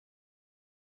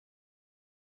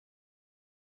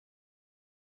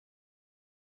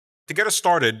To get us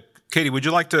started, Katie, would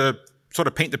you like to sort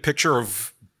of paint the picture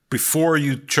of before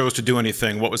you chose to do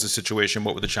anything, what was the situation,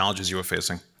 what were the challenges you were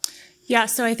facing? Yeah,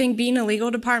 so I think being a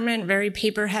legal department, very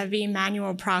paper heavy,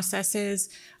 manual processes,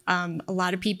 a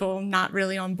lot of people not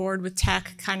really on board with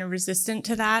tech, kind of resistant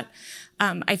to that.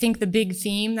 I think the big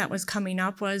theme that was coming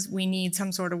up was we need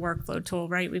some sort of workflow tool,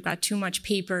 right? We've got too much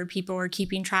paper. People are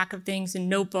keeping track of things in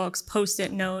notebooks,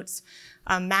 Post-it notes.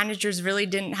 Managers really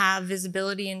didn't have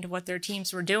visibility into what their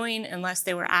teams were doing unless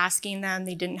they were asking them.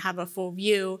 They didn't have a full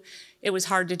view. It was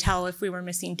hard to tell if we were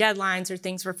missing deadlines or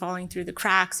things were falling through the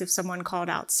cracks if someone called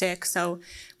out sick. So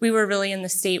we were really in the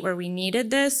state where we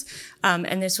needed this,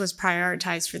 and this was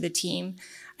prioritized for the team.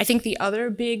 I think the other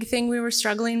big thing we were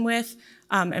struggling with,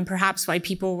 and perhaps why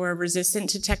people were resistant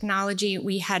to technology,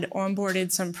 we had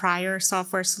onboarded some prior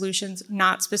software solutions,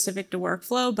 not specific to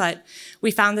workflow, but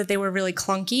we found that they were really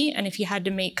clunky. And if you had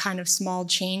to make kind of small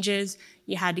changes,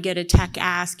 you had to get a tech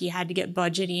ask, you had to get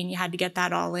budgeting, you had to get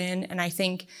that all in. And I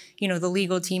think, the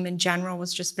legal team in general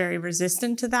was just very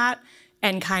resistant to that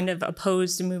and kind of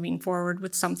opposed to moving forward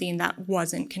with something that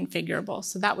wasn't configurable.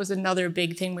 So that was another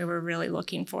big thing we were really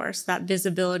looking for, so that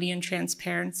visibility and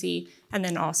transparency, and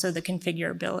then also the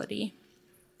configurability.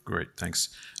 Great, thanks.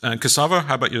 And Cassava,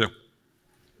 how about you?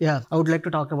 Yeah, I would like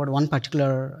to talk about one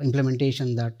particular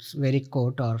implementation that's very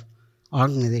core to our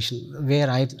organization, where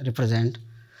I represent.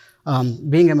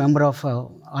 Being a member of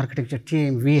an architecture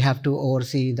team, we have to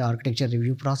oversee the architecture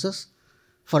review process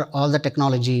for all the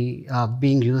technology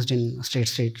being used in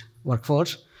state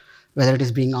workforce, whether it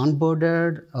is being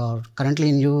onboarded or currently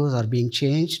in use or being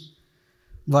changed.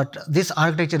 But this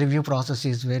architecture review process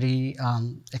is very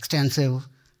extensive,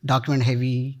 document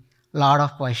heavy, lot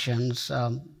of questions,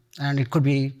 and it could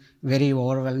be very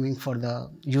overwhelming for the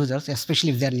users,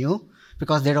 especially if they're new,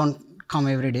 because they don't come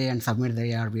every day and submit the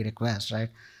ARB request, right?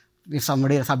 If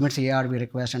somebody submits an ARB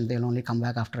request and they'll only come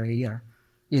back after a year,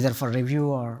 either for review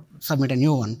or submit a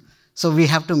new one. So we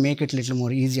have to make it a little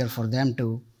more easier for them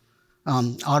to,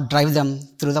 or drive them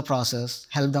through the process,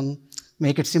 help them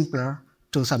make it simpler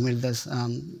to submit this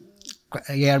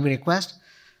ARB request.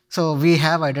 So we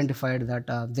have identified that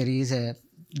there is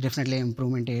definitely an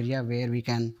improvement area where we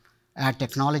can add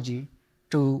technology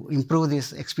to improve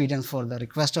this experience for the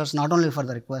requesters, not only for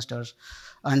the requesters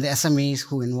and the SMEs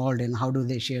who involved in how do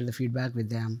they share the feedback with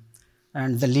them,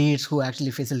 and the leads who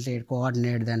actually facilitate,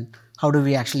 coordinate, then how do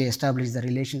we actually establish the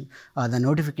relation, the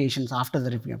notifications after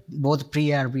the review, both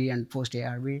pre-ARB and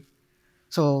post-ARB.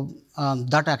 So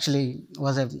that actually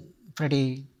was a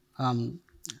pretty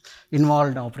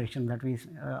involved operation that we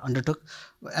undertook.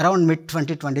 Around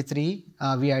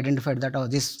mid-2023, we identified that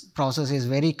this process is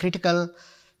very critical,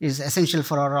 is essential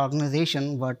for our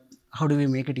organization, but how do we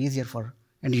make it easier for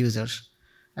end users?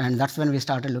 And that's when we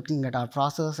started looking at our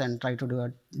process and try to do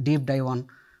a deep dive on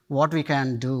what we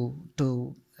can do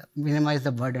to minimize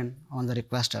the burden on the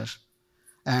requesters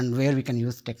and where we can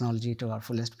use technology to our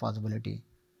fullest possibility.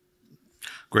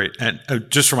 Great. And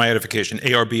just for my edification,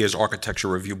 ARB is Architecture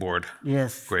Review Board.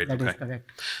 Yes, great. That is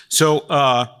correct. So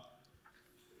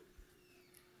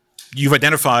you've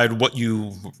identified what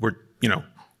you were,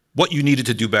 what you needed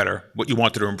to do better, what you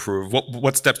wanted to improve.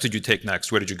 What steps did you take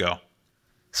next? Where did you go?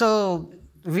 So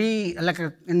we,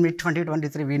 in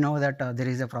mid-2023, we know that there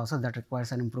is a process that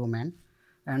requires an improvement.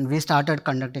 And we started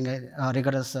conducting a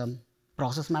rigorous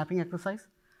process mapping exercise,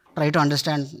 try to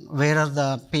understand where are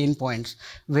the pain points,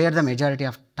 where the majority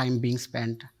of time being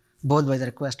spent, both by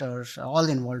the requesters, all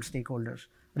the involved stakeholders,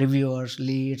 reviewers,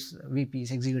 leads,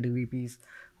 VPs, executive VPs,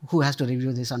 who has to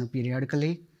review this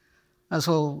periodically.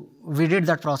 So we did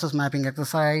that process mapping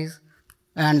exercise.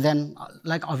 And then,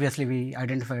 obviously, we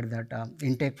identified that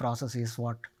intake process is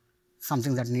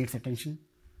something that needs attention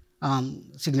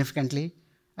significantly.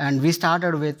 And we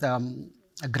started with a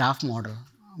graph model,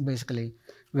 basically,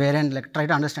 wherein try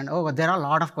to understand, there are a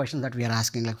lot of questions that we are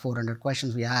asking, 400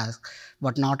 questions we ask,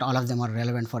 but not all of them are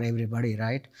relevant for everybody,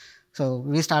 right? So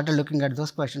we started looking at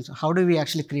those questions. How do we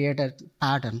actually create a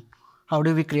pattern? How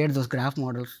do we create those graph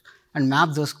models and map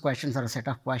those questions or a set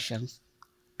of questions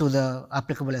to the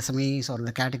applicable SMEs or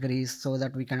the categories so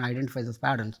that we can identify those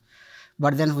patterns?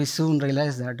 But then we soon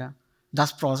realized that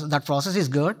that process is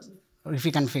good if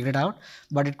we can figure it out,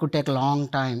 but it could take a long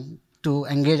time to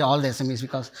engage all the SMEs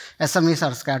because SMEs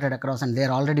are scattered across and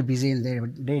they're already busy in their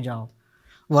day job.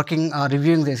 Working,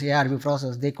 reviewing this ARB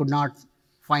process, they could not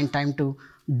find time to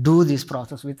do this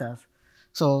process with us.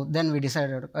 So then we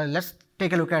decided, let's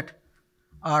take a look at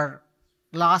our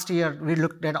last year. We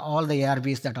looked at all the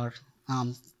ARBs that are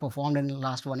performed in the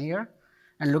last 1 year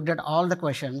and looked at all the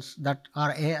questions that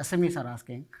our SMEs are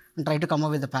asking and try to come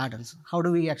up with the patterns. How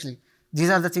do we actually, these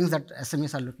are the things that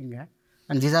SMEs are looking at,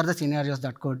 And these are the scenarios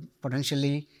that could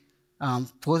potentially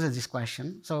pose this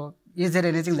question. So is there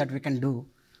anything that we can do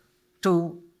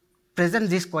to present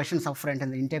these questions upfront in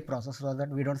the intake process so that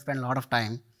we don't spend a lot of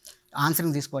time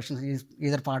answering these questions is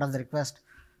either part of the request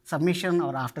submission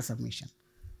or after submission.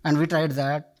 And we tried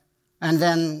that. And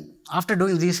then after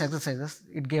doing these exercises,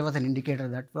 it gave us an indicator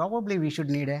that probably we should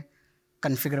need a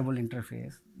configurable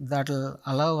interface that will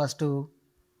allow us to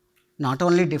not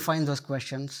only define those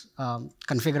questions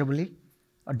configurably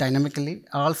or dynamically,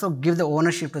 also give the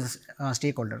ownership to the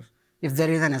stakeholders. If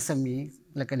there is an SME,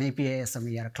 like an API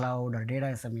SME or a cloud or data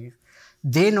SME,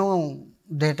 they know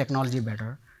their technology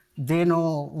better. They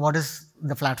know what is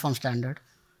the platform standard.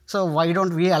 So why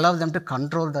don't we allow them to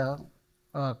control the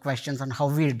questions and how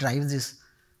we drive these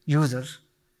users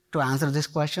to answer this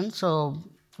question? So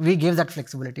we gave that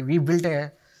flexibility. We built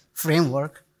a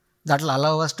framework that will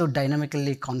allow us to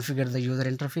dynamically configure the user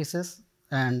interfaces.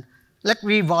 And like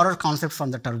we borrowed concepts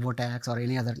from the TurboTax or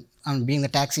any other, being the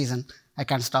tax season, I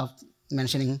can't stop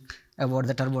mentioning about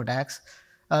the TurboTax.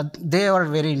 They are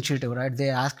very intuitive, right? They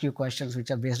ask you questions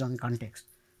which are based on context.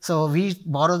 So we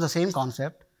borrow the same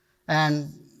concept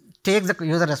and take the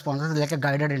user responses like a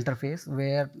guided interface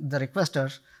where the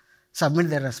requesters submit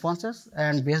their responses,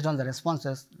 and based on the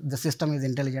responses, the system is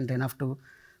intelligent enough to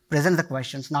present the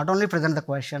questions, not only present the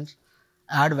questions,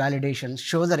 add validations,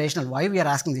 show the rationale why we are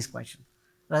asking these questions.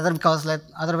 Rather because like,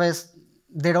 otherwise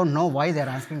they don't know why they're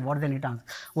asking, what they need to answer.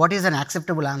 What is an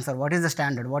acceptable answer? What is the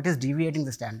standard? What is deviating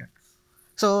the standard?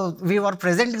 So we were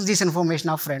presenting this information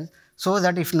upfront so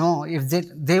that if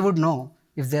they would know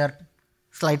if they are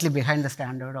slightly behind the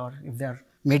standard or if they are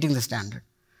meeting the standard.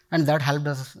 And that helped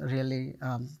us really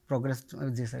progress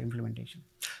with this implementation.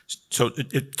 So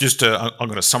I'm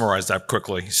going to summarize that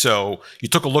quickly. So you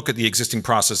took a look at the existing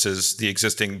processes, the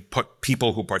existing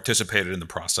people who participated in the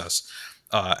process,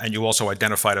 and you also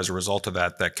identified as a result of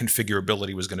that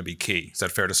configurability was going to be key. Is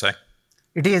that fair to say?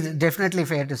 It is definitely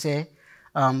fair to say.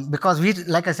 Because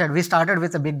like I said, we started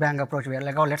with a big bang approach. We are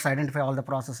like, oh, let's identify all the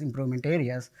process improvement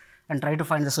areas and try to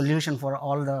find the solution for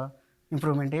all the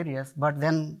improvement areas. But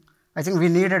then I think we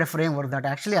needed a framework that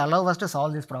actually allows us to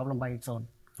solve this problem by its own.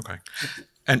 Okay.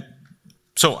 And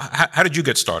so how did you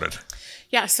get started?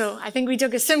 Yeah, so I think we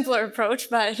took a simpler approach,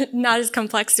 but not as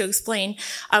complex to explain.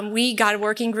 We got a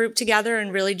working group together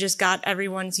and really just got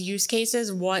everyone's use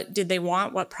cases. What did they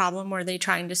want? What problem were they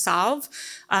trying to solve?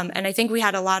 And I think we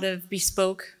had a lot of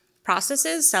bespoke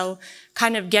processes, so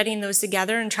kind of getting those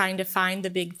together and trying to find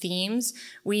the big themes.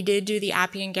 We did do the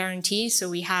Appian guarantee, so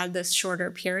we had this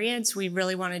shorter periods. We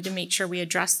really wanted to make sure we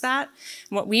addressed that.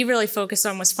 And what we really focused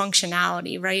on was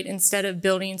functionality, right? Instead of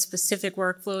building specific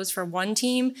workflows for one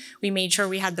team, we made sure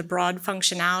we had the broad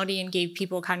functionality and gave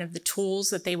people kind of the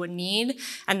tools that they would need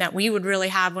and that we would really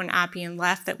have when Appian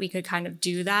left, that we could kind of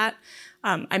do that.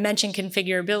 I mentioned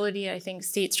configurability. I think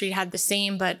State Street had the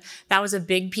same, but that was a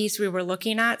big piece we were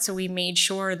looking at. So we made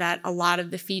sure that a lot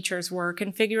of the features were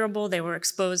configurable. They were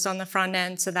exposed on the front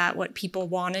end so that what people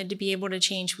wanted to be able to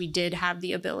change, we did have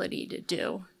the ability to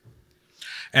do.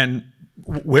 And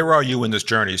where are you in this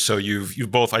journey? So you've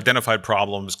both identified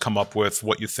problems, come up with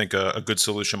what you think a good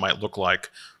solution might look like.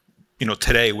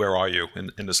 Today, where are you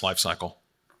in this life cycle?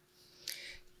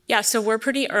 Yeah, so we're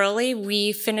pretty early.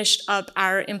 We finished up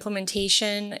our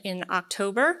implementation in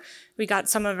October. We got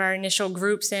some of our initial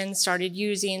groups in, started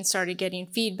getting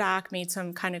feedback, made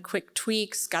some kind of quick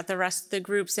tweaks, got the rest of the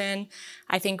groups in.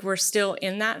 I think we're still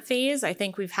in that phase. I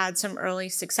think we've had some early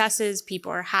successes.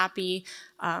 People are happy.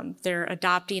 They're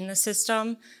adopting the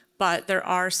system, but there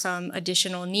are some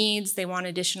additional needs. They want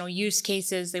additional use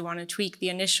cases. They want to tweak the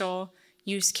initial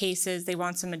use cases. They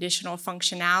want some additional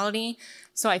functionality.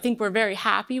 So I think we're very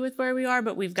happy with where we are,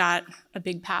 but we've got a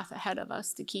big path ahead of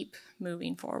us to keep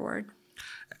moving forward.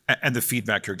 And the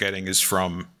feedback you're getting is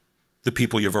from the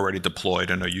people you've already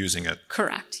deployed and are using it?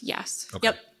 Correct, yes. Okay.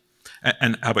 Yep.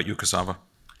 And how about you, Cassava?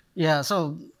 Yeah,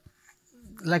 so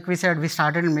like we said, we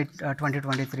started in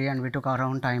mid-2023 and we took our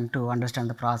own time to understand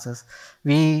the process.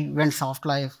 We went soft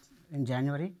live in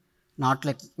January, not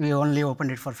like we only opened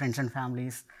it for friends and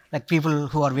families, like people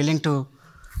who are willing to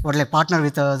partner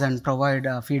with us and provide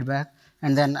feedback.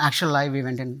 And then actual live, we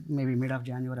went in maybe mid of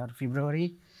January or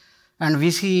February. And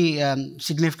we see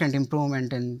significant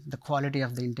improvement in the quality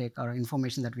of the intake or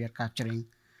information that we are capturing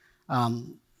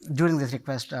during this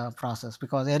request process.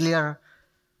 Because earlier,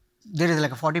 there is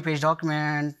like a 40-page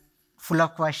document full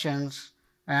of questions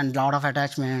and a lot of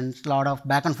attachments, a lot of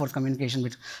back and forth communication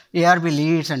with ARB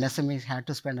leads, and SMEs had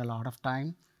to spend a lot of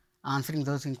time answering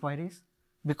those inquiries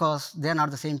because they're not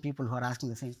the same people who are asking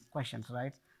the same questions,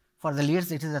 right? For the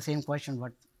leads, it is the same question,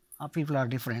 but people are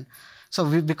different.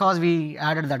 So because we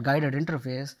added that guided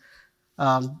interface,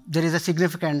 there is a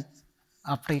significant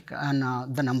uptick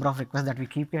on the number of requests that we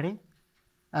keep getting,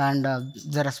 and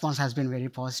the response has been very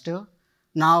positive.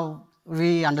 Now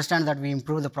we understand that we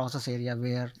improve the process area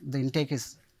where the intake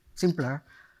is simpler.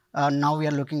 Now we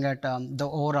are looking at the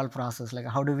overall process, like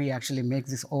how do we actually make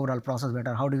this overall process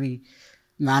better? How do we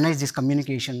manage this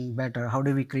communication better? How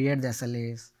do we create the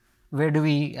SLAs? Where do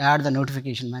we add the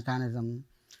notification mechanism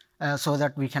so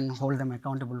that we can hold them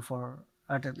accountable for,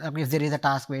 if there is a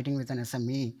task waiting with an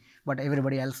SME, but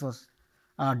everybody else was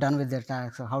done with their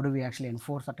task, so how do we actually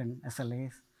enforce certain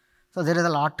SLAs? So there is a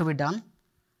lot to be done,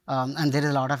 and there is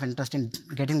a lot of interest in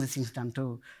getting these things done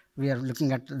too. We are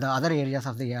looking at the other areas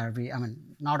of the ARB, I mean,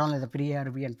 not only the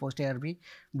pre-ARB and post-ARB,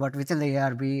 but within the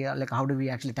ARB, like how do we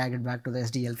actually tag it back to the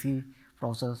SDLC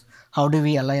process? How do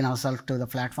we align ourselves to the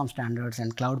platform standards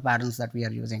and cloud patterns that we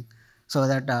are using so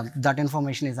that that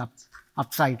information is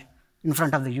upside in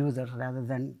front of the user rather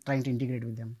than trying to integrate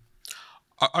with them.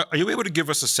 Are you able to give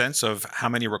us a sense of how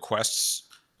many requests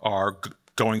are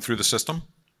going through the system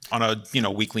on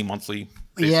a weekly, monthly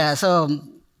basis? Yeah, so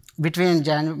between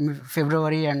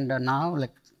February and now,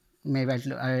 like maybe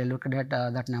I looked at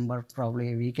that number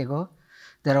probably a week ago.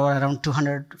 There were around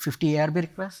 250 ARB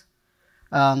requests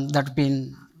that have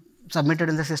been submitted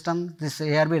in the system. This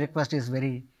ARB request is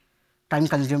very time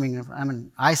consuming. I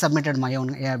mean, I submitted my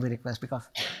own ARB request because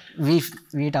we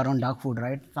eat our own dog food,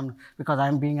 right? Because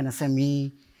I'm being an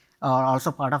SME or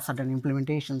also part of certain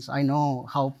implementations, I know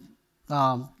how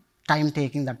time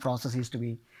taking that process used to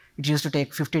be. It used to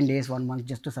take 15 days, 1 month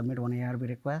just to submit one ARB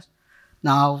request.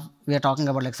 Now we are talking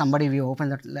about like somebody we open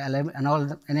that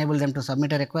and enable them to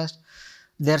submit a request.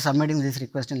 They're submitting this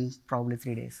request in probably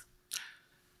 3 days.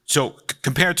 So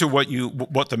compared to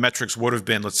what the metrics would have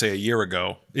been, let's say a year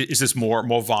ago, is this more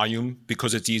volume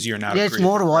because it's easier now? Yeah, it's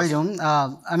more volume.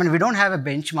 I mean, we don't have a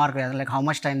benchmark where like how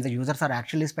much time the users are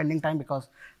actually spending time because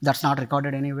that's not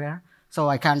recorded anywhere. So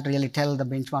I can't really tell the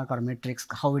benchmark or metrics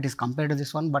how it is compared to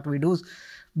this one. But we do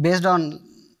based on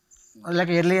like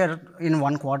earlier in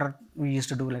 1 quarter we used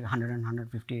to do like 100 and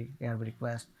 150 ARB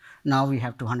requests. Now we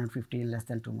have 250 in less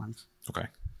than 2 months. Okay.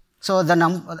 So the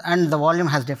and the volume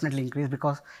has definitely increased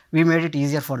because we made it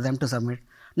easier for them to submit.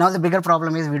 Now the bigger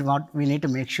problem is we need to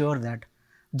make sure that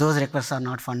those requests are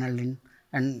not funneled in,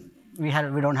 and we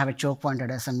don't have a choke point at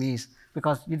SMEs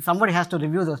because somebody has to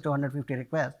review those 250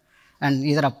 requests and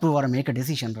either approve or make a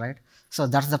decision, right? So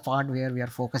that's the part where we are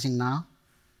focusing now.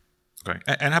 Okay.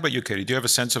 And how about you, Katie? Do you have a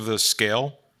sense of the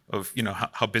scale of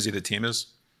how busy the team is?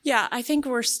 Yeah, I think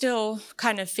we're still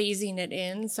kind of phasing it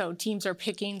in. So teams are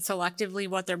picking selectively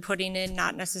what they're putting in,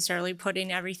 not necessarily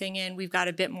putting everything in. We've got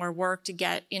a bit more work to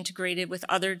get integrated with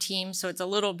other teams. So it's a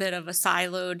little bit of a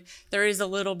siloed. There is a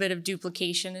little bit of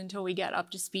duplication until we get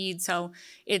up to speed. So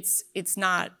it's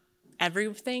not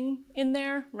everything in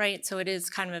there, right? So it is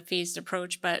kind of a phased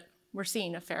approach, but we're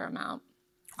seeing a fair amount.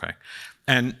 Okay.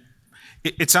 And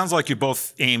it sounds like you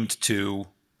both aimed to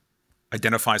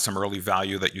identify some early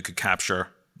value that you could capture,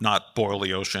 not boil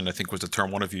the ocean, I think was the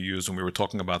term one of you used when we were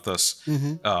talking about this,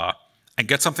 and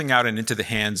get something out and into the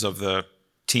hands of the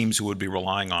teams who would be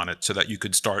relying on it so that you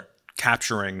could start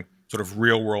capturing sort of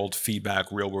real-world feedback,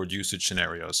 real-world usage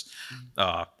scenarios.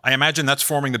 I imagine that's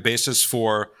forming the basis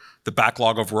for the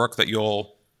backlog of work that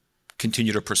you'll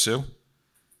continue to pursue?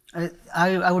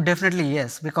 I would definitely,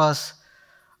 yes, because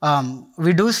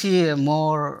we do see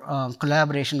more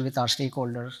collaboration with our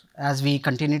stakeholders as we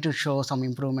continue to show some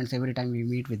improvements every time we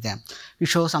meet with them. We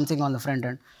show something on the front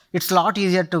end. It's a lot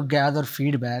easier to gather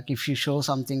feedback if you show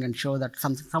something and show that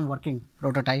some working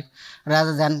prototype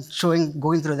rather than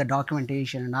going through the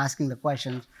documentation and asking the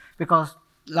questions, because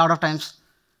a lot of times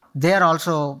they're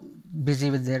also busy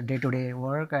with their day-to-day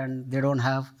work and they don't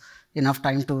have enough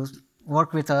time to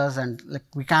work with us, and like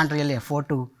we can't really afford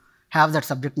to have that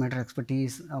subject matter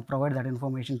expertise, provide that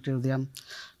information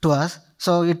to us.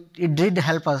 So it did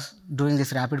help us doing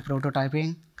this rapid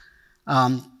prototyping,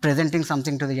 presenting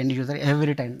something to the end user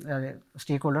every time,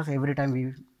 stakeholders, every time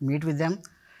we meet with them.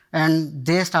 And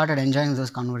they started enjoying those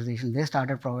conversations. They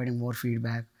started providing more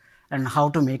feedback and how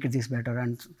to make this better.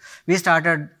 And we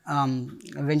started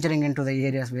venturing into the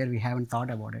areas where we haven't thought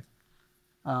about it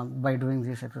by doing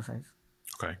this exercise.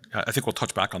 Okay, I think we'll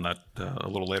touch back on that a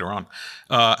little later on.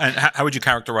 And how would you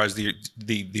characterize the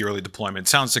early deployment? It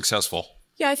sounds successful.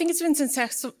 Yeah, I think it's been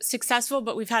successful,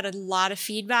 but we've had a lot of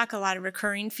feedback, a lot of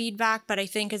recurring feedback. But I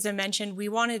think, as I mentioned, we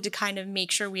wanted to kind of make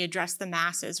sure we address the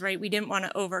masses, right? We didn't want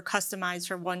to over-customize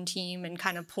for one team and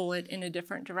kind of pull it in a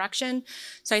different direction.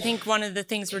 So I think one of the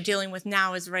things we're dealing with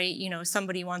now is, right, you know,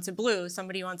 somebody wants it blue,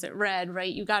 somebody wants it red,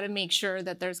 right? You got to make sure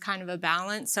that there's kind of a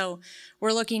balance. So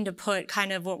we're looking to put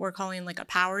kind of what we're calling like a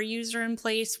power user in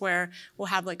place, where we'll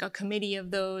have like a committee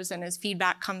of those, and as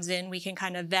feedback comes in, we can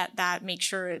kind of vet that, make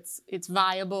sure it's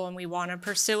viable and we want to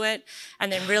pursue it,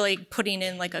 and then really putting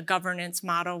in like a governance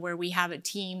model where we have a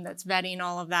team that's vetting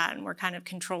all of that, and we're kind of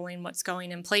controlling what's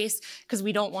going in place, because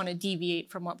we don't want to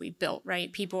deviate from what we built,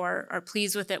 right? People are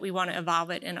pleased with it. We want to evolve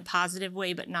it in a positive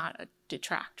way, but not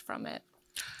detract from it.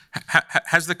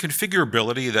 Has the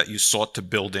configurability that you sought to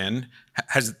build in,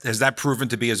 has that proven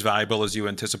to be as valuable as you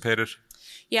anticipated?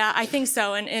 Yeah, I think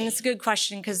so. And it's a good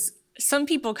question, because some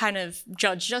people kind of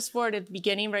judged us for it at the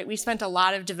beginning, right? We spent a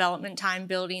lot of development time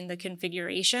building the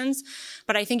configurations,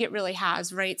 but I think it really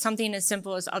has, right? Something as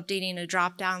simple as updating a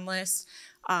drop-down list,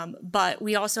 but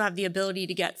we also have the ability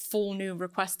to get full new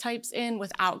request types in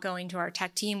without going to our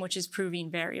tech team, which is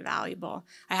proving very valuable.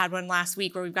 I had one last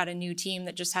week where we've got a new team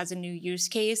that just has a new use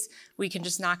case. We can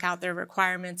just knock out their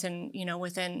requirements, and, you know,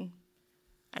 within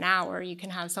an hour, you can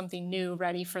have something new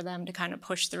ready for them to kind of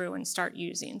push through and start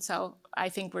using. So I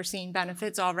think we're seeing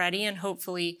benefits already, and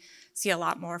hopefully see a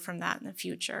lot more from that in the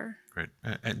future. Great.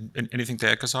 And anything to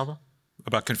add, Kasaba,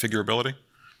 about configurability?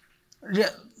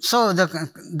 Yeah, so the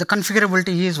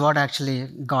configurability is what actually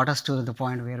got us to the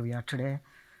point where we are today,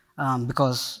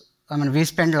 because I mean, we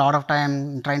spend a lot of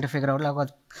time trying to figure out, like,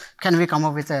 can we come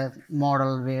up with a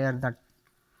model where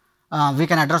that we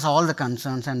can address all the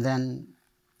concerns, and then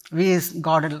we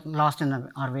got lost in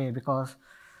our way, because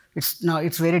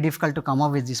it's very difficult to come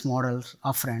up with these models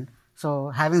upfront. So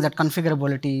having that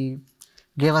configurability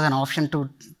gave us an option to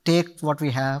take what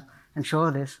we have and show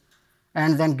this,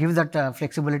 and then give that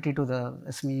flexibility to the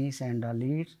SMEs and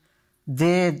leads.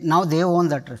 Now they own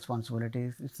that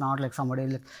responsibility. It's not like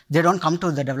somebody, they don't come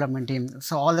to the development team.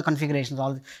 So all the configurations,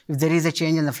 if there is a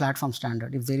change in the platform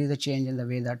standard, if there is a change in the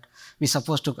way that we're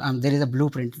supposed to, there is a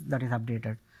blueprint that is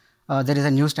updated. There is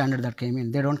a new standard that came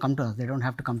in. They don't come to us. They don't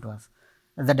have to come to us,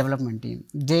 the development team.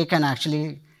 They can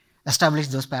actually establish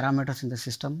those parameters in the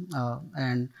system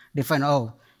and define,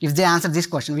 if they answer this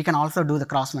question, we can also do the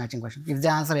cross-matching question. If they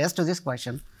answer yes to this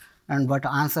question, but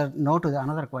answer no to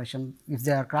another question, if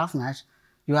they are cross-matched,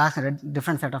 you ask a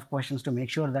different set of questions to make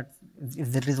sure that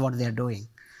if that is what they are doing.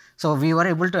 So we were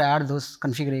able to add those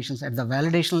configurations at the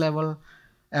validation level,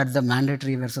 at the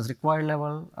mandatory versus required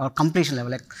level, or completion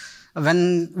level. Like,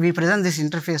 when we present this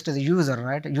interface to the user,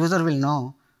 right, user will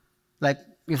know, like,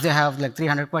 if they have like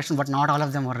 300 questions, but not all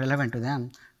of them are relevant to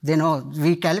them, they know,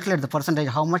 we calculate the percentage,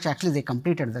 how much actually they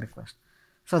completed the request.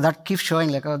 So that keeps showing,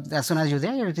 like, as soon as you're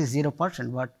there, it is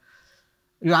 0%, but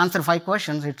you answer 5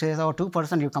 questions, it says,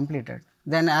 2% you completed.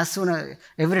 Then as soon as,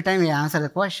 every time you answer the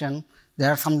question,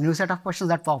 there are some new set of questions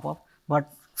that pop up, but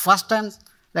first time,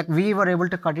 like, we were able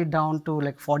to cut it down to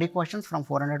like 40 questions from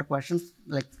 400 questions,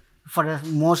 like, for a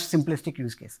most simplistic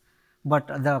use case. But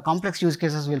the complex use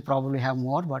cases will probably have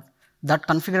more, but that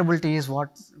configurability is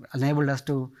what enabled us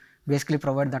to basically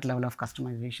provide that level of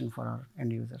customization for our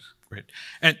end users. Great.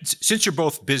 And since you're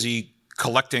both busy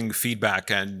collecting feedback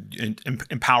and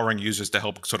empowering users to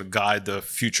help sort of guide the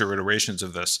future iterations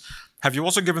of this, have you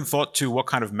also given thought to what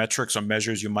kind of metrics or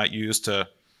measures you might use to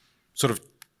sort of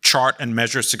chart and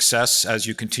measure success as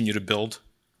you continue to build?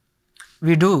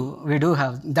 We do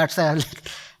have.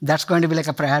 That's going to be like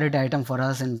a priority item for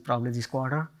us in probably this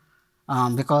quarter,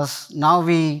 because now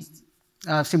we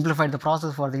simplified the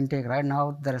process for the intake. Right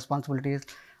now, the responsibility is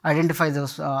identify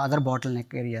those other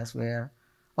bottleneck areas where,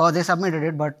 they submitted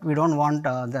it, but we don't want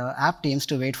the app teams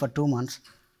to wait for 2 months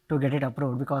to get it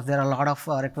approved, because there are a lot of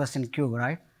requests in queue,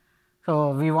 right?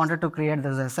 So we wanted to create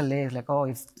those SLAs, like,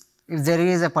 if there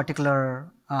is a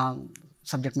particular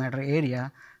subject matter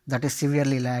area that is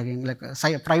severely lagging, like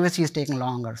privacy is taking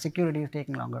longer, security is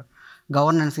taking longer,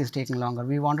 governance is taking longer.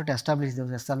 We wanted to establish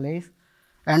those SLAs.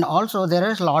 And also there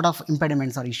is a lot of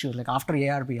impediments or issues, like after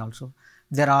ARB also,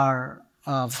 there are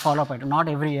follow-up items. Not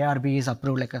every ARB is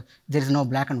approved, like there is no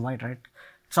black and white, right?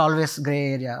 It's always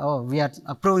gray area. We are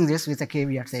approving this with a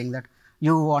caveat saying that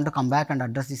you want to come back and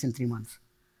address this in 3 months.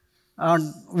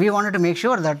 We wanted to make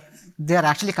sure that they are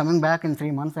actually coming back in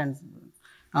 3 months and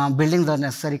building the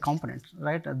necessary components,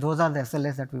 right? Those are the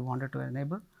SLAs that we wanted to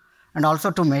enable. And also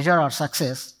to measure our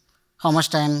success, how much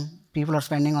time people are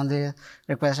spending on the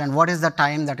request and what is the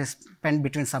time that is spent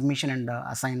between submission and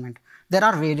assignment. There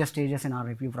are various stages in our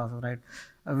review process, right?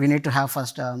 We need to have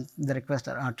first the request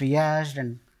triaged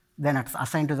and then it's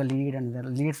assigned to the lead, and the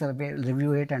leads will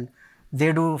review it, and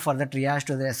they do further triage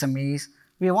to the SMEs.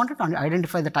 We wanted to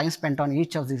identify the time spent on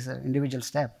each of these individual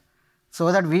steps,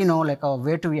 so that we know like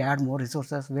where do we add more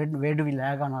resources, where do we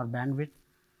lag on our bandwidth.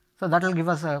 So that will give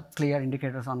us clear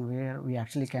indicators on where we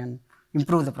actually can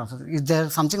improve the process. Is there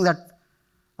something that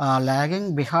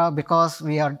lagging because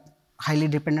we are highly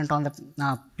dependent on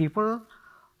the people,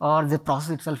 or the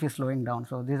process itself is slowing down?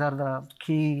 So these are the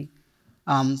key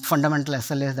fundamental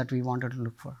SLAs that we wanted to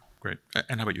look for. Great.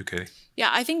 And how about you, Katie?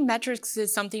 Yeah, I think metrics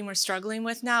is something we're struggling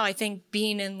with now. I think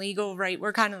being in legal, right,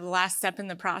 we're kind of the last step in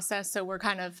the process, so we're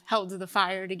kind of held to the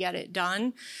fire to get it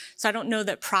done. So I don't know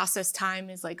that process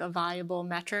time is like a viable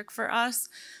metric for us,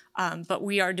 but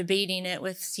we are debating it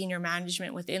with senior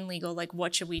management within legal, like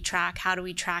what should we track? How do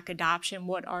we track adoption?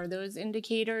 What are those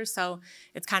indicators? So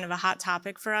it's kind of a hot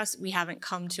topic for us. We haven't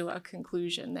come to a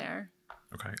conclusion there.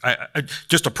 Okay. I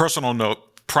just a personal note.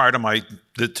 Prior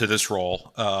to this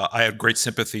role, I had great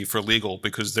sympathy for legal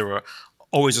because there were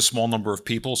always a small number of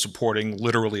people supporting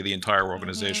literally the entire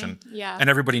organization. Yeah. And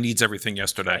everybody needs everything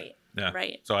yesterday. Right. Yeah.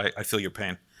 Right. So I feel your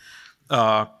pain.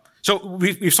 So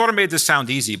we've sort of made this sound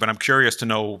easy, but I'm curious to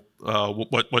know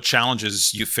what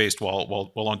challenges you faced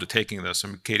while undertaking this.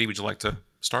 And Katie, would you like to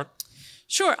start?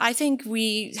 Sure. I think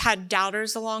we had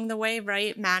doubters along the way,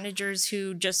 right? Managers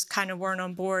who just kind of weren't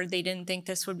on board. They didn't think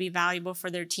this would be valuable for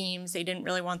their teams. They didn't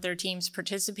really want their teams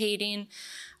participating.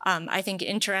 I think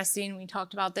interesting, we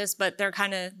talked about this, but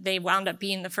they wound up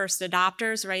being the first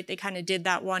adopters, right? They kind of did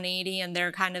that 180, and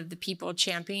they're kind of the people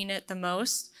championing it the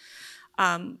most.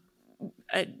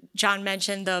 John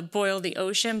mentioned the boil the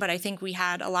ocean, but I think we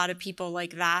had a lot of people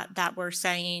like that were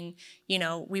saying, you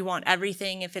know, we want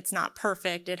everything. If it's not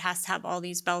perfect, it has to have all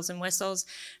these bells and whistles.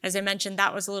 As I mentioned,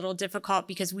 that was a little difficult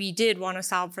because we did want to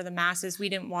solve for the masses. We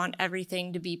didn't want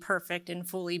everything to be perfect and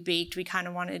fully baked. We kind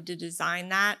of wanted to design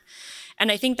that.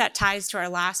 And I think that ties to our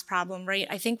last problem, right?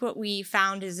 I think what we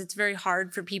found is it's very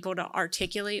hard for people to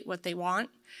articulate what they want.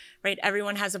 Right?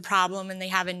 Everyone has a problem and they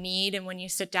have a need, and when you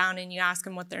sit down and you ask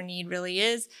them what their need really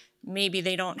is, maybe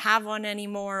they don't have one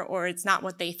anymore, or it's not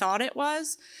what they thought it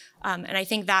was. And I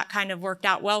think that kind of worked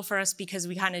out well for us because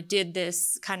we kind of did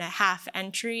this kind of half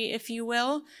entry, if you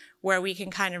will, where we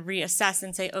can kind of reassess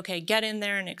and say, okay, get in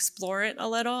there and explore it a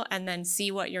little and then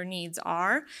see what your needs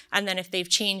are. And then if they've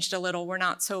changed a little, we're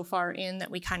not so far in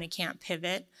that we kind of can't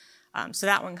pivot. So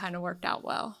that one kind of worked out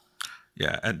well.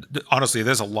 Yeah, and honestly,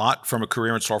 there's a lot from a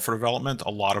career in software development.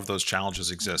 A lot of those challenges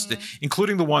exist,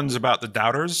 including the ones about the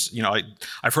doubters. You know,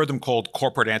 I've heard them called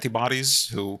corporate antibodies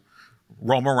who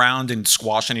roam around and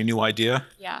squash any new idea.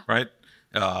 Yeah. Right?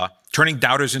 Turning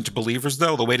doubters into believers,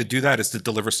 though, the way to do that is to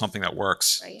deliver something that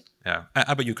works. Right. Yeah.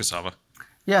 How about you, Kasava?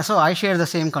 Yeah, so I share the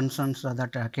same concerns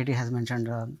that Katie has mentioned.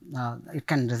 It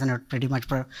can resonate pretty much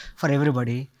for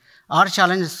everybody. Our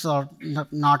challenges are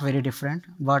not very different,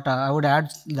 but I would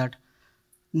add that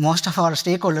most of our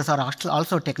stakeholders are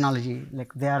also technology,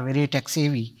 like they are very tech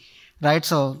savvy, right?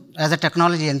 So as a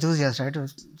technology enthusiast, right,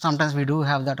 sometimes we do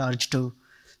have that urge to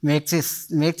make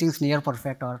things near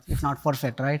perfect, or if not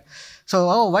perfect, right? So,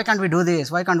 oh, why can't we do this?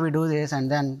 Why can't we do this?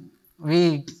 And then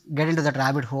we get into that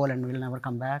rabbit hole and we'll never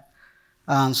come back.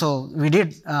 So we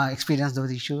did experience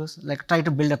those issues, like try to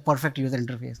build a perfect user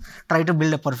interface, try to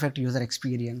build a perfect user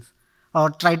experience, or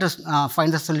try to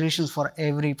find the solutions for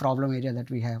every problem area that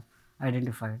we have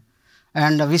identified.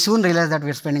 And we soon realized that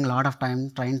we're spending a lot of time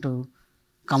trying to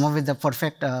come up with the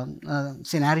perfect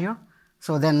scenario.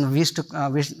 So then we took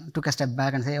a step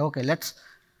back and say, okay, let's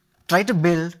try to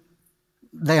build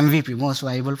the MVP, most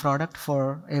viable product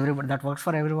for everybody, that works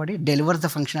for everybody, delivers the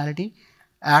functionality,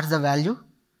 adds the value,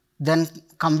 then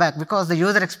come back, because the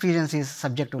user experience is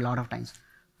subject to a lot of times.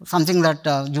 Something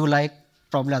that you like,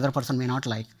 probably other person may not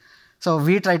like. So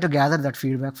we try to gather that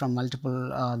feedback from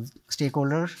multiple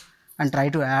stakeholders and try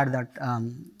to add that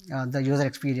the user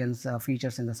experience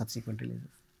features in the subsequent releases.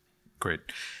 Great.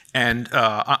 And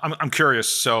I'm curious.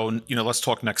 So let's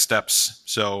talk next steps.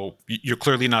 So you're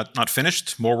clearly not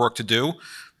finished. More work to do.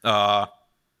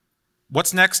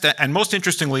 What's next? And most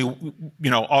interestingly,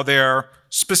 are there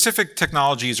specific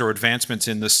technologies or advancements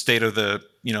in the state of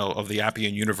the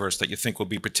Appian universe that you think will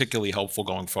be particularly helpful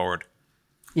going forward?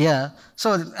 Yeah.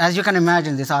 So as you can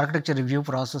imagine, this architecture review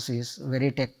process is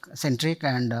very tech-centric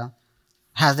and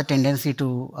has the tendency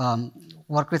to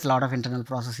work with a lot of internal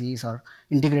processes or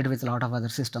integrate with a lot of other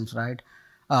systems, right?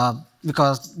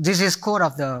 Because this is core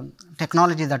of the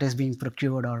technology that is being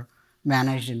procured or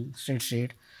managed in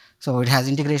state. So it has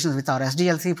integrations with our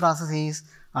SDLC processes,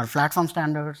 our platform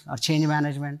standards, our change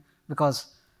management,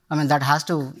 because that has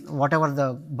to, whatever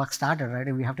the bug started,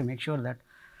 right? We have to make sure that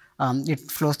it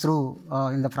flows through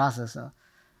in the process.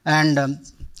 And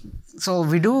so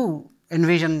we do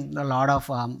envision a lot of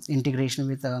integration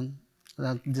with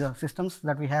the systems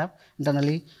that we have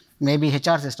internally, maybe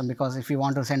HR system, because if you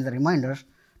want to send the reminders,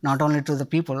 not only to the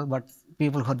people, but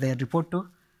people who they report to.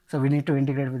 So we need to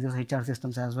integrate with those HR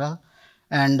systems as well.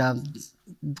 And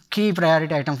key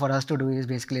priority item for us to do is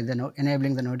basically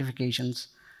enabling the notifications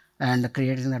and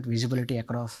creating that visibility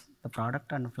across the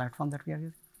product and the platform that we are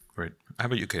using. Great. How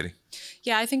about you, Katie?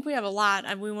 Yeah, I think we have a lot.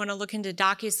 We want to look into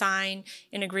DocuSign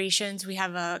integrations. We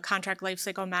have a contract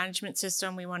lifecycle management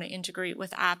system. We want to integrate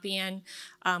with Appian.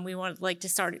 We want like to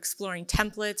start exploring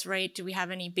templates, right? Do we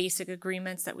have any basic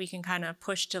agreements that we can kind of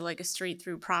push to like a straight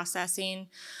through processing?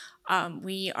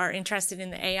 We are interested in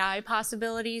the AI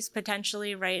possibilities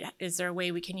potentially, right? Is there a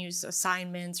way we can use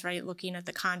assignments, right? Looking at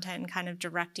the content and kind of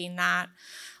directing that.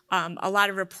 A lot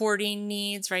of reporting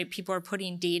needs, right? People are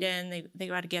putting data in, they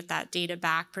got to get that data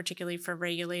back, particularly for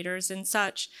regulators and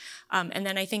such. And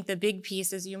then I think the big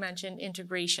piece, as you mentioned,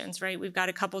 integrations, right? We've got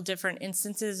a couple different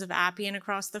instances of Appian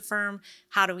across the firm.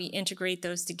 How do we integrate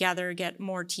those together, get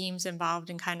more teams involved,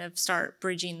 and kind of start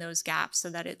bridging those gaps so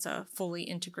that it's a fully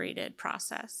integrated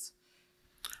process?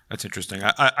 That's interesting.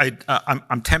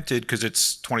 I'm tempted because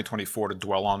it's 2024 to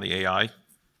dwell on the AI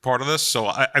part of this. So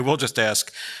I will just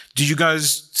ask, did you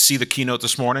guys see the keynote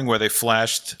this morning where they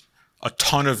flashed a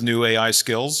ton of new AI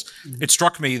skills? Mm-hmm. It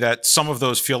struck me that some of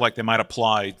those feel like they might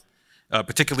apply,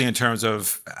 particularly in terms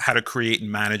of how to create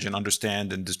and manage and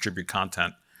understand and distribute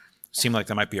content. Seem like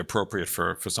they might be appropriate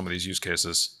for some of these use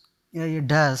cases. Yeah, it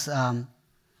does.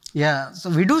 Yeah,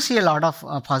 so we do see a lot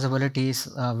of possibilities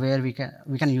where we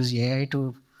can use AI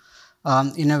to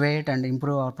innovate and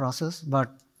improve our process. But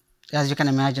as you can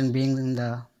imagine, being in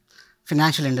the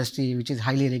financial industry, which is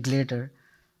highly regulated,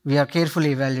 we are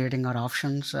carefully evaluating our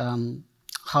options,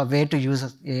 where to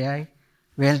use AI,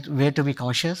 where to be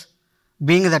cautious.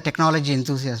 Being the technology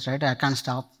enthusiast, right, I can't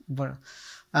stop, but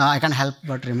I can't help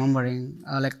but remembering,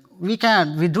 I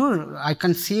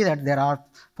can see that there are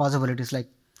possibilities. Like,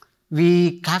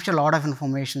 we capture a lot of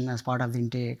information as part of the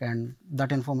intake, and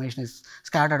that information is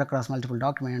scattered across multiple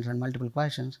documents and multiple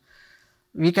questions.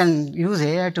 We can use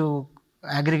AI to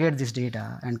aggregate this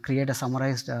data and create a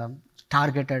summarized,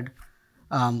 targeted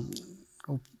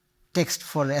text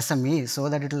for the SMEs so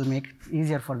that it will make it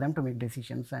easier for them to make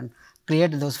decisions and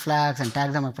create those flags and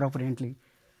tag them appropriately.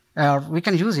 We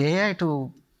can use AI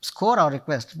to score our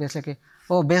request, basically,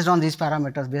 based on these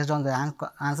parameters, based on the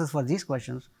answers for these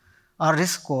questions, our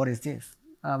risk score is this.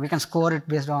 We can score it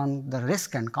based on the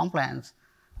risk and compliance,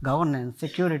 governance,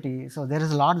 security. So there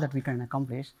is a lot that we can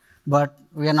accomplish, but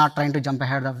we are not trying to jump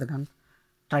ahead of the gun.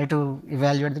 Try to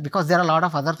evaluate, because there are a lot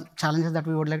of other challenges that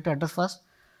we would like to address first.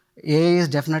 AI is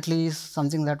definitely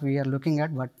something that we are looking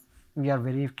at, but we are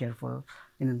very careful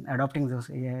in adopting those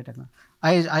AI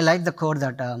technologies. I like the code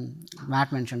that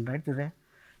Matt mentioned, right, today.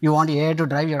 You want AI to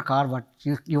drive your car, but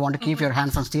you want to keep your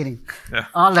hands on steering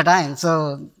all the time.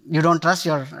 So you don't trust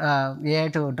your AI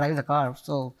to drive the car.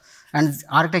 So, and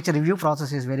architecture review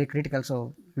process is very critical.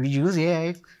 So we use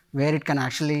AI where it can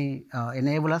actually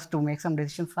enable us to make some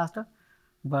decisions faster,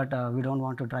 but we don't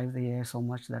want to drive the AI so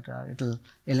much that it will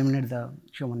eliminate the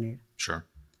human need. Sure.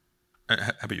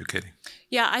 How about you, Katie?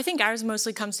 Yeah, I think ours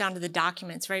mostly comes down to the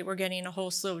documents, right? We're getting a whole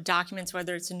slew of documents,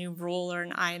 whether it's a new rule or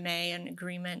an IMA, an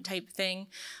agreement type thing.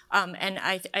 And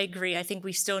I agree. I think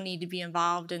we still need to be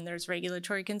involved, and there's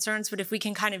regulatory concerns. But if we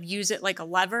can kind of use it like a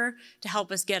lever to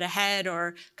help us get ahead,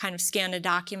 or kind of scan a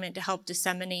document to help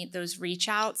disseminate those reach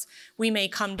outs, we may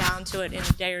come down to it in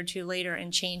a day or two later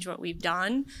and change what we've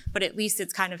done. But at least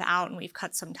it's kind of out, and we've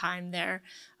cut some time there.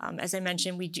 As I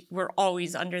mentioned, we're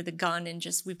always under the gun, and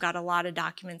we've got a lot of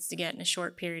documents to get in a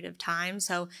short period of time.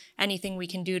 So anything we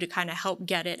can do to kind of help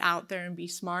get it out there and be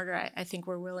smarter, I think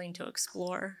we're willing to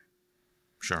explore.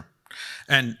 Sure.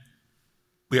 And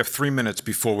we have 3 minutes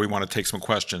before we want to take some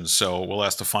questions. So we'll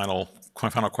ask the final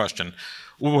question.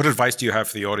 What advice do you have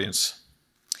for the audience?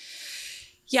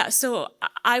 Yeah, so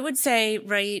I would say,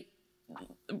 right,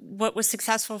 what was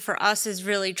successful for us is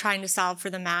really trying to solve for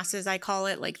the masses, I call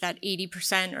it, like that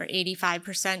 80% or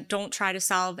 85%. Don't try to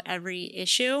solve every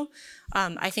issue.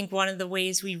 I think one of the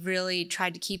ways we really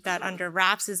tried to keep that under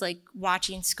wraps is like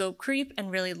watching scope creep and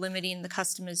really limiting the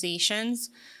customizations.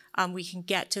 We can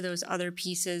get to those other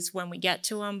pieces when we get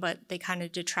to them, but they kind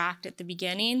of detract at the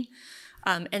beginning.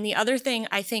 And the other thing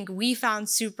I think we found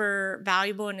super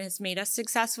valuable and has made us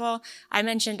successful, I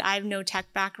mentioned I have no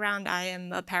tech background. I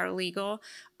am a paralegal.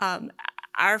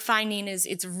 our finding is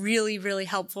it's really, really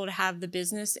helpful to have the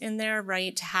business in there,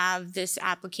 right? To have this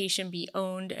application be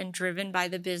owned and driven by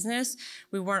the business.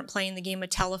 We weren't playing the game of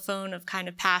telephone of kind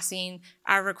of passing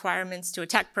our requirements to a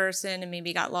tech person and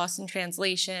maybe got lost in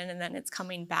translation and then it's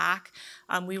coming back.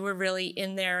 We were really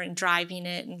in there and driving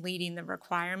it and leading the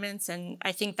requirements. And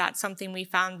I think that's something we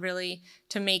found really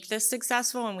to make this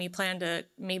successful, and we plan to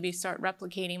maybe start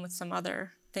replicating with some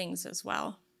other things as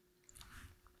well.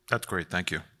 That's great.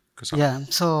 Thank you. Yeah,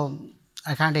 so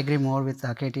I can't agree more with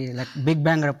Katie. Like big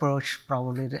bang approach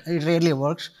probably it rarely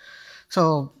works.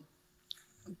 So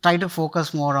try to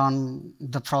focus more on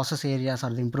the process areas or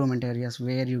the improvement areas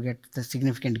where you get the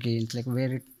significant gains, like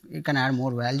where you can add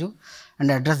more value,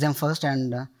 and address them first,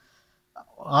 and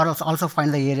also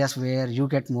find the areas where you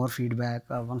get more feedback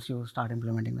once you start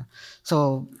implementing them.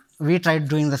 So we tried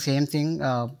doing the same thing,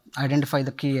 identify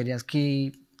the key areas,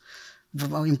 key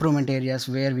improvement areas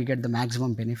where we get the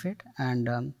maximum benefit,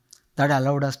 and that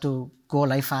allowed us to go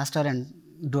live faster and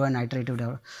do an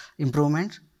iterative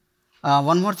improvement.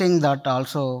 One more thing that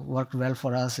also worked well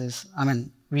for us is,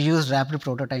 we use rapid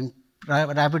prototyping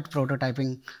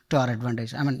to our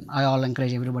advantage. I all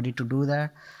encourage everybody to do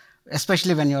that,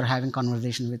 especially when you're having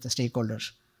conversations with the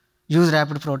stakeholders. Use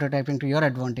rapid prototyping to your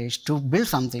advantage to build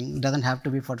something. It doesn't have to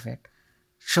be perfect.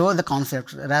 Show the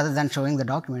concept rather than showing the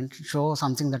document. Show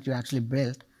something that you actually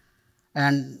built,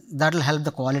 and that will help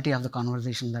the quality of the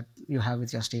conversation that you have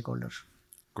with your stakeholders.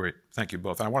 Great. Thank you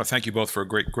both. And I want to thank you both for a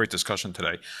great discussion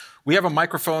today. We have a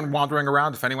microphone wandering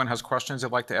around if anyone has questions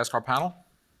they'd like to ask our panel.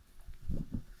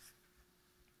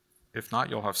 If not,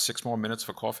 you'll have 6 more minutes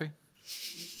for coffee.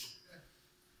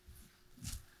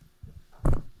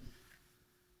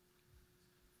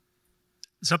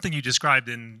 Something you described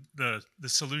in the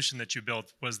solution that you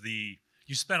built was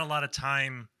you spent a lot of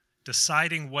time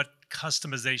deciding what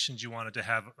customizations you wanted to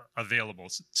have available.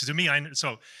 So to me,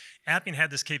 so Appian had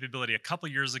this capability a couple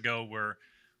years ago where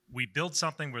we built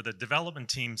something where the development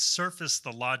team surfaced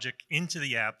the logic into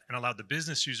the app and allowed the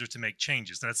business user to make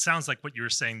changes. That sounds like what you were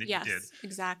saying that you did. Yes,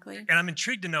 exactly. And I'm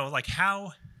intrigued to know, like,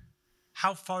 how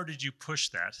far did you push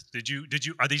that?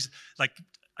 Are these, like,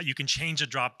 you can change a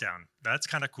drop down. That's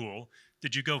kind of cool.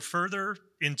 Did you go further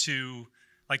into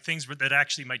like things that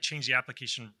actually might change the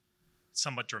application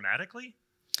somewhat dramatically?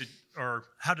 Or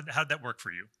how did that work for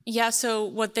you? Yeah, so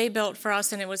what they built for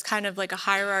us, and it was kind of like a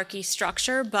hierarchy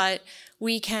structure, but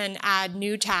we can add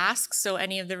new tasks, so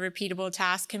any of the repeatable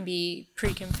tasks can be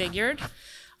pre-configured.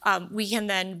 We can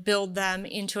then build them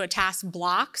into a task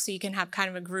block, so you can have kind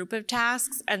of a group of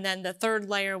tasks. And then the third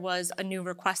layer was a new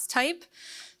request type.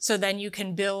 So then you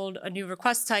can build a new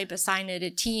request type, assign it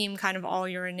a team, kind of all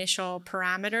your initial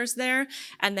parameters there,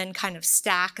 and then kind of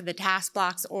stack the task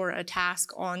blocks or a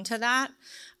task onto that,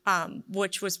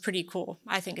 which was pretty cool.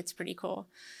 I think it's pretty cool.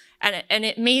 And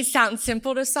it may sound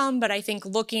simple to some, but I think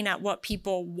looking at what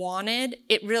people wanted,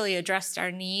 it really addressed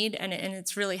our need, and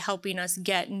it's really helping us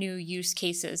get new use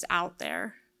cases out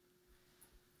there.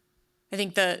 I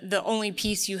think the only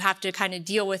piece you have to kind of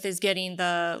deal with is getting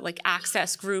the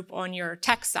access group on your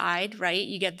tech side, right?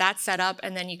 You get that set up,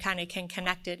 and then you kind of can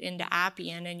connect it into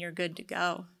Appian, and you're good to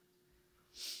go.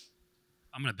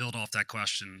 I'm going to build off that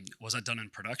question. Was that done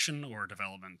in production or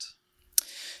development?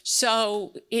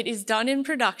 So it is done in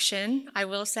production. I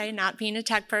will say, not being a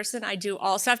tech person, I do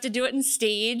also have to do it in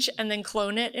stage and then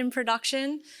clone it in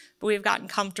production. But we've gotten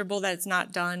comfortable that it's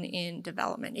not done in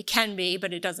development. It can be,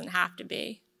 but it doesn't have to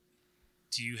be.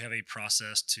 Do you have a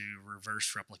process to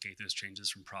reverse replicate those changes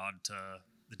from prod to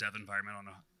the dev environment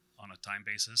on a time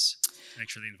basis? Make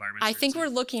sure the environment. I think we're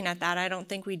looking at that. I don't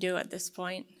think we do at this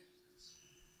point.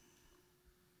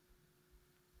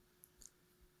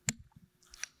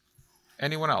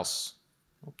 Anyone else?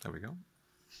 Oh, there we go.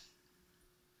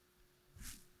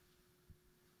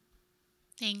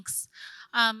 Thanks.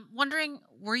 Wondering,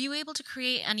 were you able to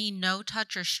create any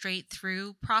no-touch or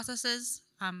straight-through processes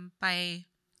by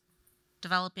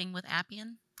developing with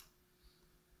Appian?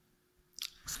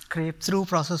 Scrape-through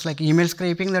process, like email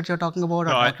scraping that you're talking about, or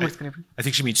document scraping? I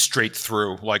think she means straight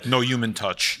through, like no human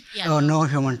touch. Yeah, oh, no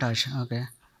human touch. Okay.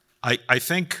 I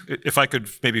think, if I could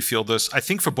maybe field this, I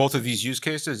think for both of these use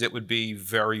cases, it would be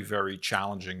very, very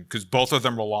challenging because both of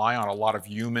them rely on a lot of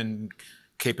human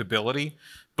capability.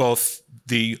 Both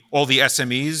all the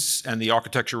SMEs and the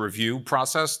architecture review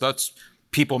process, that's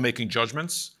people making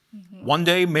judgments. Mm-hmm. One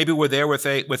day, maybe we're there with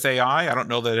AI. I don't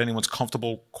know that anyone's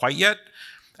comfortable quite yet.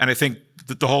 And I think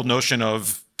that the whole notion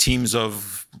of teams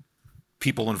of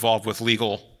people involved with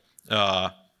legal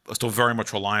are still very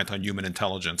much reliant on human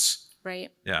intelligence.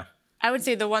 Right. Yeah. I would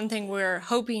say the one thing we're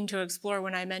hoping to explore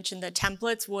when I mentioned the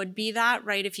templates would be that,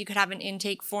 right? If you could have an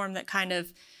intake form that kind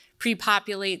of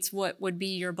pre-populates what would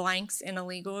be your blanks in a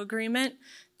legal agreement,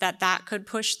 that could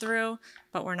push through,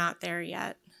 but we're not there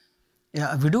yet.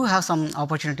 Yeah, we do have some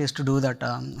opportunities to do that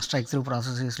strike-through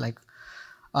processes. Like,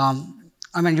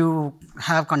 you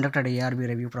have conducted a ARB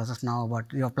review process now, but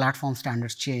your platform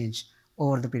standards change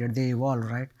over the period; they evolve,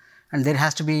 right? And there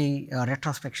has to be a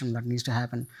retrospection that needs to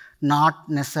happen. Not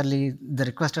necessarily the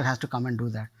requester has to come and do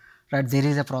that, right? There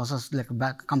is a process, like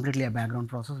completely a background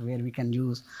process, where we can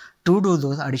use to do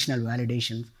those additional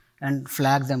validations and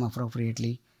flag them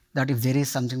appropriately. That if there is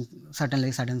something that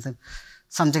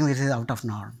is out of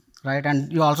norm, right?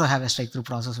 And you also have a strike-through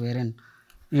process wherein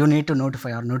you need to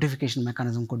notify, or notification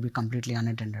mechanism could be completely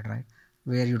unattended, right?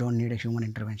 Where you don't need a human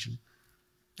intervention,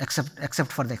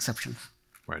 except for the exceptions.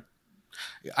 Right.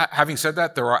 Having said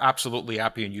that, there are absolutely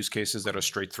Appian use cases that are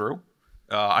straight through.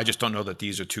 I just don't know that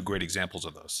these are two great examples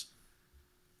of those.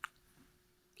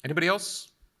 Anybody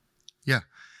else? Yeah,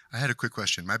 I had a quick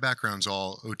question. My background's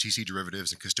all OTC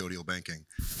derivatives and custodial banking.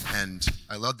 And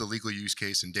I love the legal use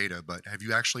case and data, but have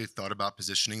you actually thought about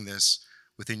positioning this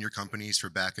within your companies for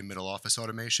back and middle office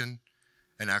automation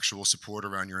and actual support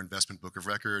around your investment book of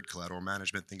record, collateral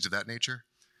management, things of that nature?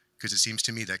 Because it seems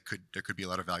to me that there could be a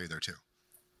lot of value there too.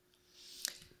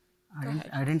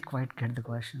 I didn't quite get the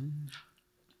question.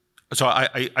 So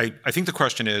I think the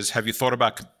question is, have you thought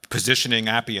about positioning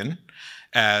Appian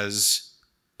as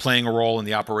playing a role in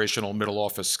the operational middle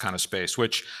office kind of space,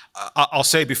 which I'll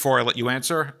say before I let you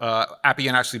answer,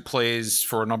 Appian actually plays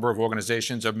for a number of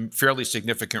organizations a fairly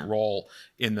significant role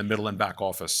in the middle and back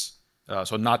office.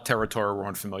 So not territory we're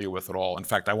unfamiliar with at all. In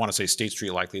fact, I want to say State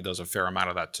Street likely does a fair amount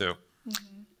of that too.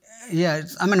 Mm-hmm. Yeah,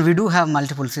 we do have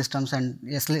multiple systems, and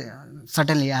yes,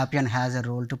 certainly Appian has a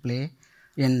role to play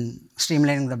in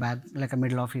streamlining the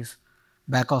middle office,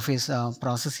 back office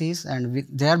processes, and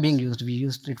they are being used. We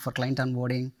used it for client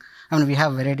onboarding. We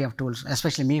have a variety of tools,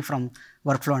 especially me from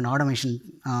workflow and automation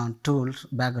tools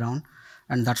background,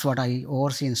 and that's what I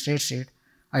oversee in State Street.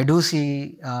 I do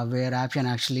see where Appian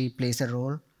actually plays a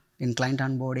role in client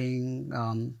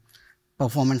onboarding,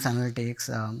 performance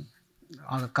analytics,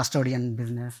 custodian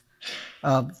business.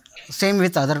 Same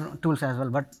with other tools as well,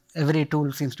 but every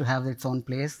tool seems to have its own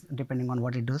place depending on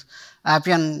what it does.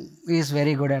 Appian is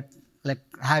very good at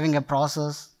having a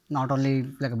process, not only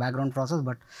like a background process,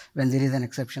 but when there is an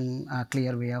exception, a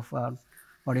clear way of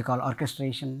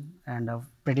orchestration and a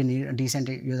pretty decent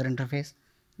user interface.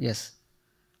 Yes,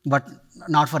 but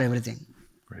not for everything.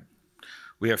 Great.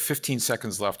 We have 15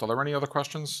 seconds left. Are there any other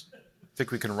questions? I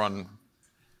think we can run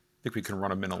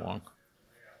a minute long.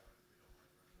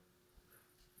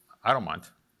 I don't mind.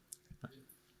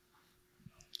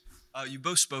 You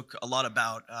both spoke a lot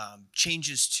about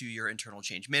changes to your internal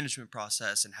change management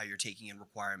process and how you're taking in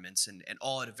requirements and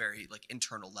all at a very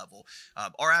internal level.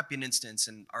 Our Appian instance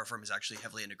and our firm is actually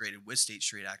heavily integrated with State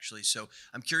Street actually. So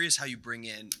I'm curious how you bring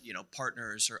in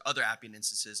partners or other Appian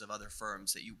instances of other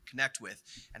firms that you connect with,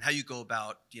 and how you go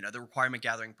about the requirement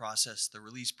gathering process, the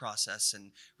release process,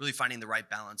 and really finding the right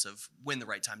balance of when the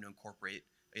right time to incorporate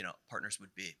partners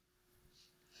would be.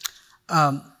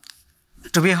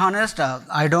 To be honest,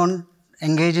 I don't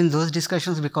engage in those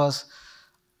discussions because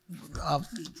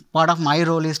part of my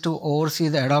role is to oversee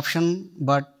the adoption,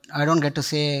 but I don't get to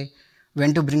say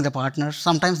when to bring the partners.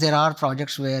 Sometimes there are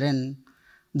projects wherein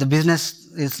the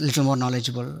business is a little more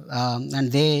knowledgeable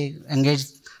and they engage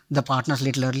the partners a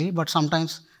little early, but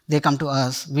sometimes they come to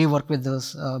us. We work with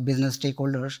those business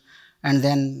stakeholders and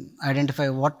then identify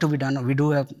what to be done. We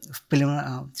do a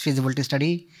feasibility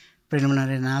study,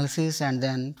 preliminary analysis, and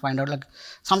then find out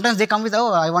sometimes they come with,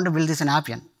 oh, I want to build this in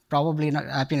Appian. Probably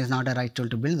Appian is not a right tool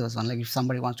to build those one. If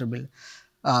somebody wants to build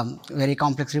very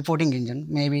complex reporting engine,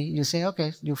 maybe you say,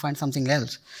 okay, you find something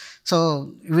else.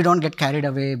 So we don't get carried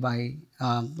away by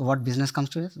what business comes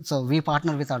to us. So we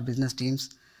partner with our business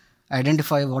teams,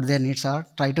 identify what their needs are,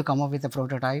 try to come up with a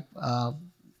prototype,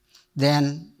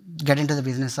 then get into the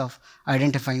business of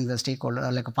identifying the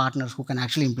stakeholder, partners who can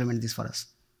actually implement this for us.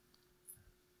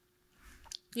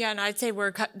 Yeah, and I'd say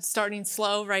we're starting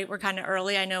slow, right? We're kind of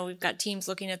early. I know we've got teams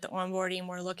looking at the onboarding.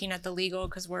 We're looking at the legal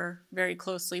because we're very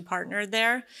closely partnered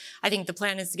there. I think the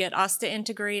plan is to get us to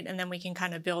integrate, and then we can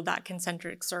kind of build that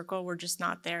concentric circle. We're just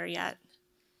not there yet.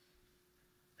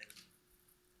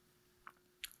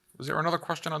 Was there another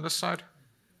question on this side?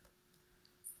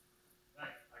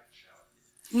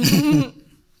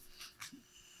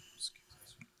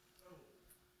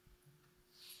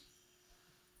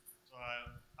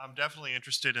 I'm definitely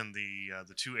interested in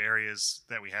the two areas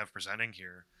that we have presenting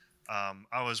here.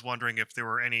 I was wondering if there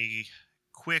were any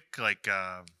quick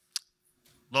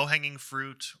low-hanging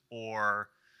fruit or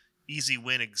easy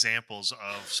win examples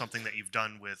of something that you've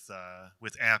done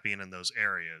with Appian in those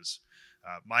areas.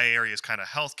 My area is kind of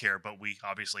healthcare, but we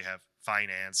obviously have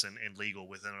finance and legal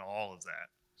within all of that.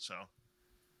 So,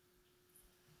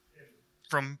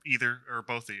 from either or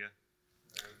both of you.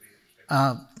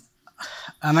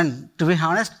 I mean, to be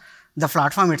honest, the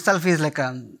platform itself is like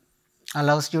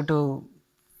allows you to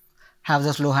have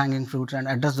those low-hanging fruits and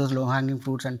address those low-hanging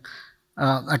fruits and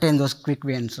attain those quick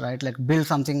wins, right? Like build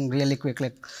something really quick.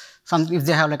 Like if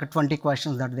they have like 20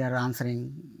 questions that they are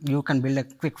answering, you can build a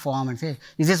quick form and say,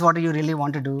 is this what you really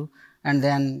want to do? And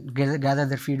then gather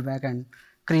their feedback and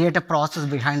create a process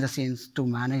behind the scenes to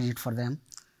manage it for them.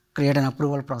 Create an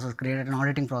approval process, create an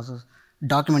auditing process,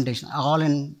 documentation, all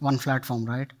in one platform,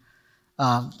 right?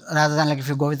 Rather than like if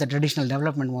you go with the traditional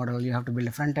development model, you have to build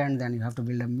a front end, then you have to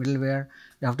build a middleware,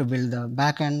 you have to build the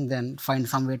back end, then find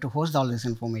some way to host all this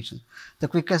information. The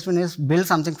quickest one is build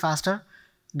something faster,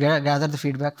 gather the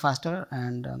feedback faster,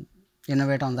 and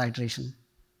innovate on the iteration.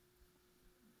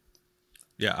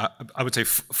 Yeah, I would say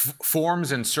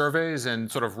forms and surveys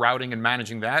and sort of routing and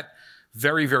managing that,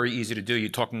 very, very easy to do. You're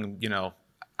talking,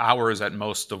 hours at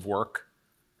most of work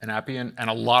in Appian,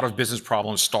 and a lot of business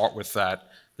problems start with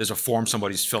that. There's a form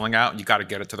somebody's filling out, and you got to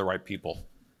get it to the right people.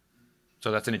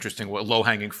 So that's an interesting,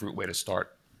 low-hanging fruit way to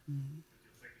start. Mm-hmm.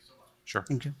 Thank you so much. Sure.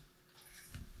 Thank you.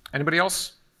 Anybody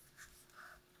else?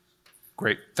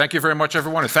 Great. Thank you very much,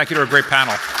 everyone, and thank you to a great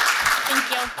panel. Thank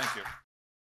you. Thank you.